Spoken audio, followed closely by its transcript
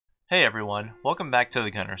Hey everyone, welcome back to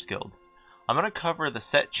the Gunners Guild. I'm going to cover the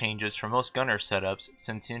set changes for most gunner setups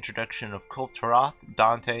since the introduction of Kulve,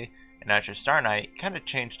 Dante, and Starknight kind of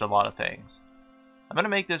changed a lot of things. I'm going to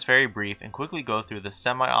make this very brief and quickly go through the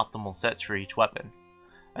semi-optimal sets for each weapon.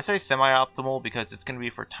 I say semi-optimal because it's going to be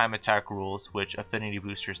for time attack rules, which affinity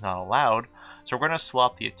booster is not allowed, so we're going to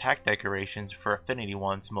swap the attack decorations for affinity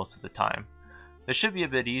ones most of the time. This should be a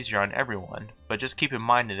bit easier on everyone, but just keep in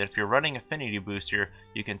mind that if you're running affinity booster,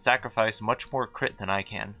 you can sacrifice much more crit than I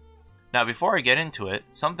can. Now before I get into it,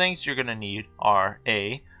 some things you're going to need are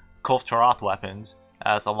A. Kulve weapons,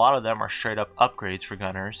 as a lot of them are straight up upgrades for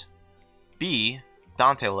gunners. B.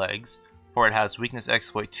 Dante legs, for it has weakness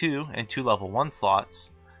exploit 2 and 2 level 1 slots.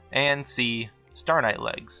 And C. Starknight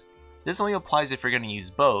legs. This only applies if you're going to use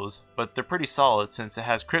bows, but they're pretty solid since it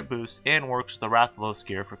has crit boost and works with the Wrathblow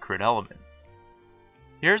gear for crit element.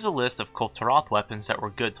 Here's a list of Kulve weapons that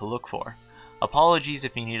were good to look for. Apologies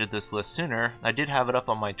if you needed this list sooner, I did have it up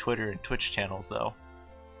on my Twitter and Twitch channels though.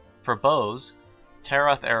 For bows,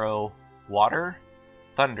 Taroth Arrow, Water,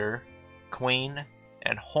 Thunder, Queen,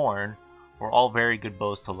 and Horn were all very good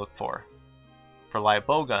bows to look for. For light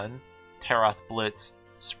bowgun, Taroth Blitz,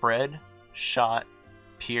 Spread, Shot,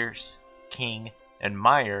 Pierce, King, and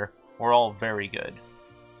Mire were all very good.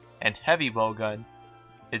 And heavy bowgun,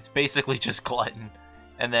 it's basically just Glutton.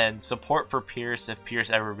 And then support for Pierce if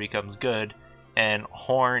Pierce ever becomes good, and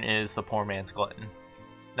Horn is the poor man's Glutton.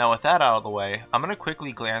 Now with that out of the way, I'm going to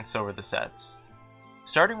quickly glance over the sets.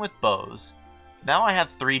 Starting with bows, now I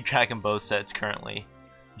have 3 Dragon Bow sets currently.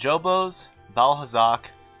 Joe Bows, Valhazak,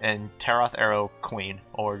 and Taroth Arrow Queen,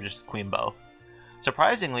 or just Queen Bow.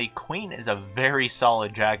 Surprisingly, Queen is a very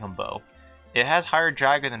solid Dragon Bow. It has higher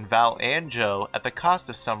Dragon than Val and Joe at the cost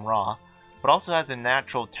of some raw, but also has a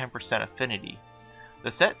natural 10% affinity. The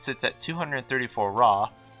set sits at 234 raw,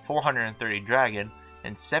 430 dragon,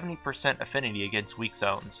 and 70% affinity against weak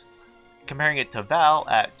zones. Comparing it to Val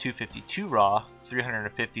at 252 raw,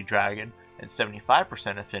 350 dragon, and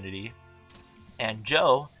 75% affinity, and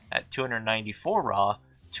Joe at 294 raw,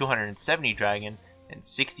 270 dragon, and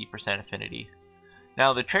 60% affinity.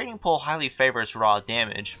 Now the trading pool highly favors raw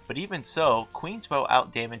damage, but even so, Queen's Bow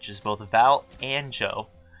outdamages both Val and Joe.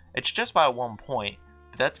 It's just by 1 point.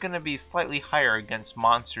 But that's going to be slightly higher against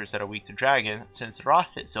monsters that are weak to dragon, since raw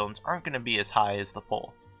hit zones aren't going to be as high as the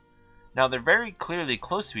pull. Now they're very clearly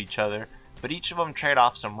close to each other, but each of them trade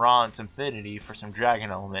off some raw and some affinity for some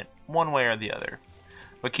dragon element, one way or the other.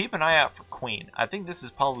 But keep an eye out for Queen, I think this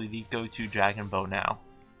is probably the go-to dragon bow now.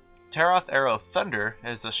 Taroth Arrow Thunder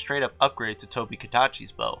is a straight up upgrade to Tobi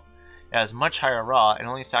Kadachi's bow. It has much higher raw and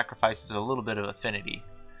only sacrifices a little bit of affinity.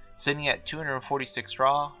 Sitting at 246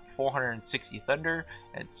 raw, 460 thunder,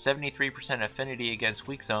 and 73% affinity against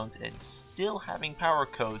weak zones, and still having power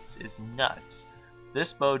coats is nuts.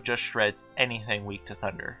 This bow just shreds anything weak to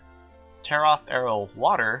thunder. Taroth Arrow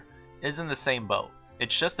Water is in the same boat,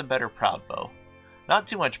 it's just a better Proud Bow. Not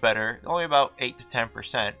too much better, only about 8 to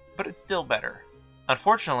 10%, but it's still better.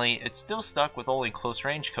 Unfortunately, it's still stuck with only close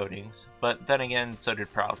range coatings, but then again so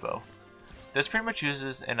did Proud Bow. This pretty much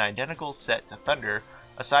uses an identical set to Thunder,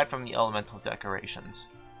 aside from the elemental decorations.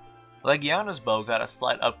 Legiana's bow got a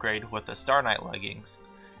slight upgrade with the Starknight leggings,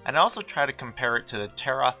 and I also tried to compare it to the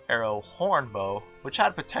Taroth Arrow Horn bow, which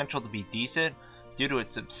had potential to be decent due to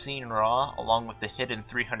its obscene raw along with the hidden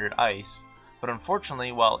 300 ice, but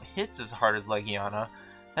unfortunately while it hits as hard as Legiana,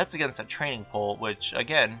 that's against a training pool which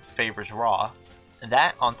again favors raw.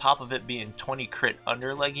 That on top of it being 20 crit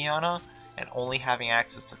under Legiana and only having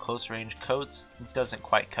access to close range coats doesn't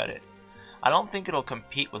quite cut it. I don't think it'll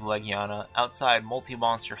compete with Legiana outside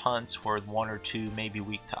multi-monster hunts where 1 or 2 may be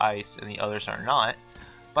weak to ice and the others are not,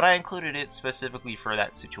 but I included it specifically for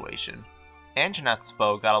that situation. Anjanath's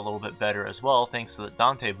bow got a little bit better as well thanks to the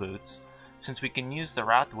Dante boots. Since we can use the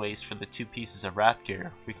Wrath waste for the 2 pieces of Wrath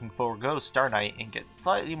gear, we can forego Starknight and get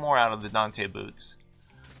slightly more out of the Dante boots.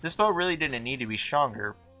 This bow really didn't need to be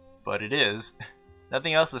stronger, but it is.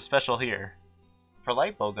 Nothing else is special here. For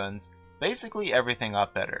light bowguns, basically everything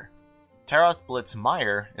got better. Taroth Blitz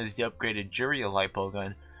Mire is the upgraded Juria light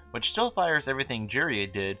bowgun, which still fires everything Juria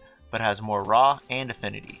did, but has more raw and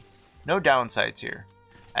affinity. No downsides here.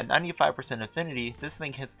 At 95% affinity, this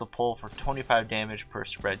thing hits the pull for 25 damage per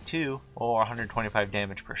spread 2, or 125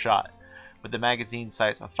 damage per shot. With the magazine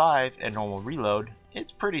size of 5 and normal reload,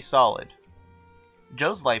 it's pretty solid.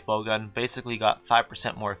 Joe's light bowgun basically got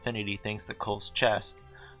 5% more affinity thanks to Kulve's chest,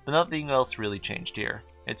 but nothing else really changed here.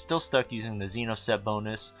 It's still stuck using the Xeno set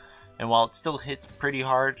bonus, and while it still hits pretty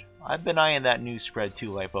hard, I've been eyeing that new Spread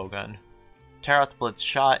 2 light bowgun. Taroth Blitz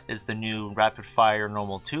Shot is the new Rapid Fire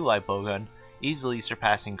Normal 2 light bowgun, easily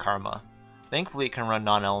surpassing Karma. Thankfully it can run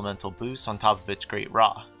non-elemental boosts on top of its great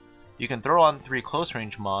raw. You can throw on 3 close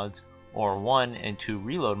range mods, or 1 and 2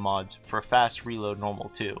 reload mods for fast reload normal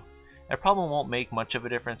too. It probably won't make much of a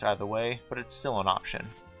difference either way, but it's still an option.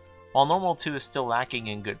 While normal 2 is still lacking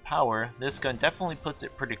in good power, this gun definitely puts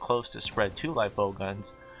it pretty close to spread 2 light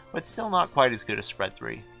bowguns, but still not quite as good as spread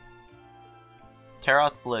 3.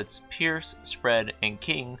 Taroth Blitz, Pierce, Spread, and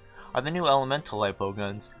King are the new elemental light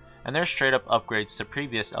bowguns, and they're straight up upgrades to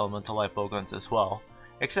previous elemental light bowguns as well,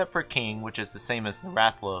 except for King, which is the same as the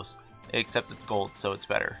Rathalos, except it's gold, so it's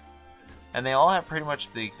better. And they all have pretty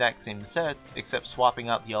much the exact same sets, except swapping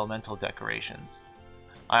out the elemental decorations.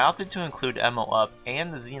 I opted to include MO Up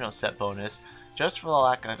and the Xeno set bonus, just for the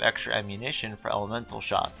lack of extra ammunition for elemental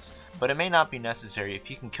shots, but it may not be necessary if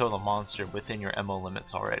you can kill the monster within your MO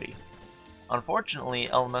limits already.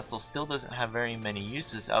 Unfortunately, Elemental still doesn't have very many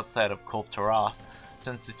uses outside of Kulve,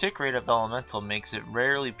 since the tick rate of Elemental makes it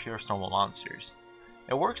rarely pierce normal monsters.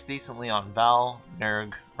 It works decently on Val,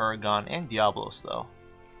 Nerg, Uragon, and Diablos though.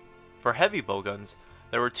 For heavy bowguns,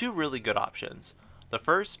 there were 2 really good options. The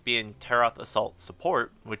first being Taroth Assault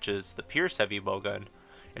Support, which is the Pierce heavy bowgun.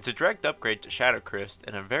 It's a direct upgrade to Shadowcryst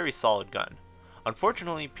and a very solid gun.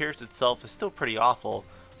 Unfortunately, Pierce itself is still pretty awful,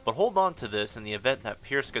 but hold on to this in the event that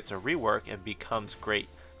Pierce gets a rework and becomes great,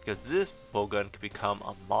 because this bowgun could become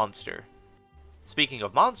a monster. Speaking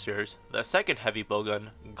of monsters, the second heavy bowgun,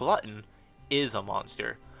 Glutton, is a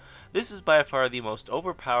monster. This is by far the most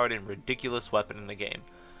overpowered and ridiculous weapon in the game.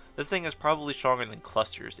 This thing is probably stronger than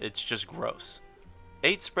clusters, it's just gross.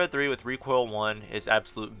 8 spread 3 with recoil 1 is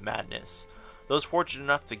absolute madness. Those fortunate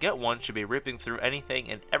enough to get one should be ripping through anything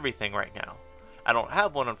and everything right now. I don't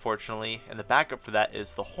have one unfortunately, and the backup for that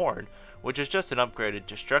is the Horn, which is just an upgraded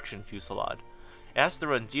destruction fusillade. It has to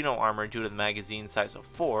run Xeno armor due to the magazine size of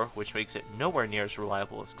 4, which makes it nowhere near as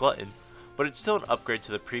reliable as Glutton, but it's still an upgrade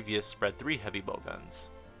to the previous spread 3 heavy bowguns.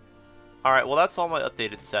 Alright, well that's all my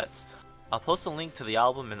updated sets. I'll post a link to the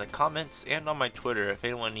album in the comments and on my Twitter if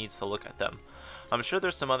anyone needs to look at them. I'm sure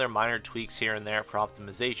there's some other minor tweaks here and there for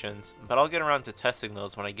optimizations, but I'll get around to testing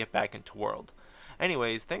those when I get back into World.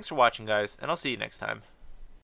 Anyways, thanks for watching guys, and I'll see you next time.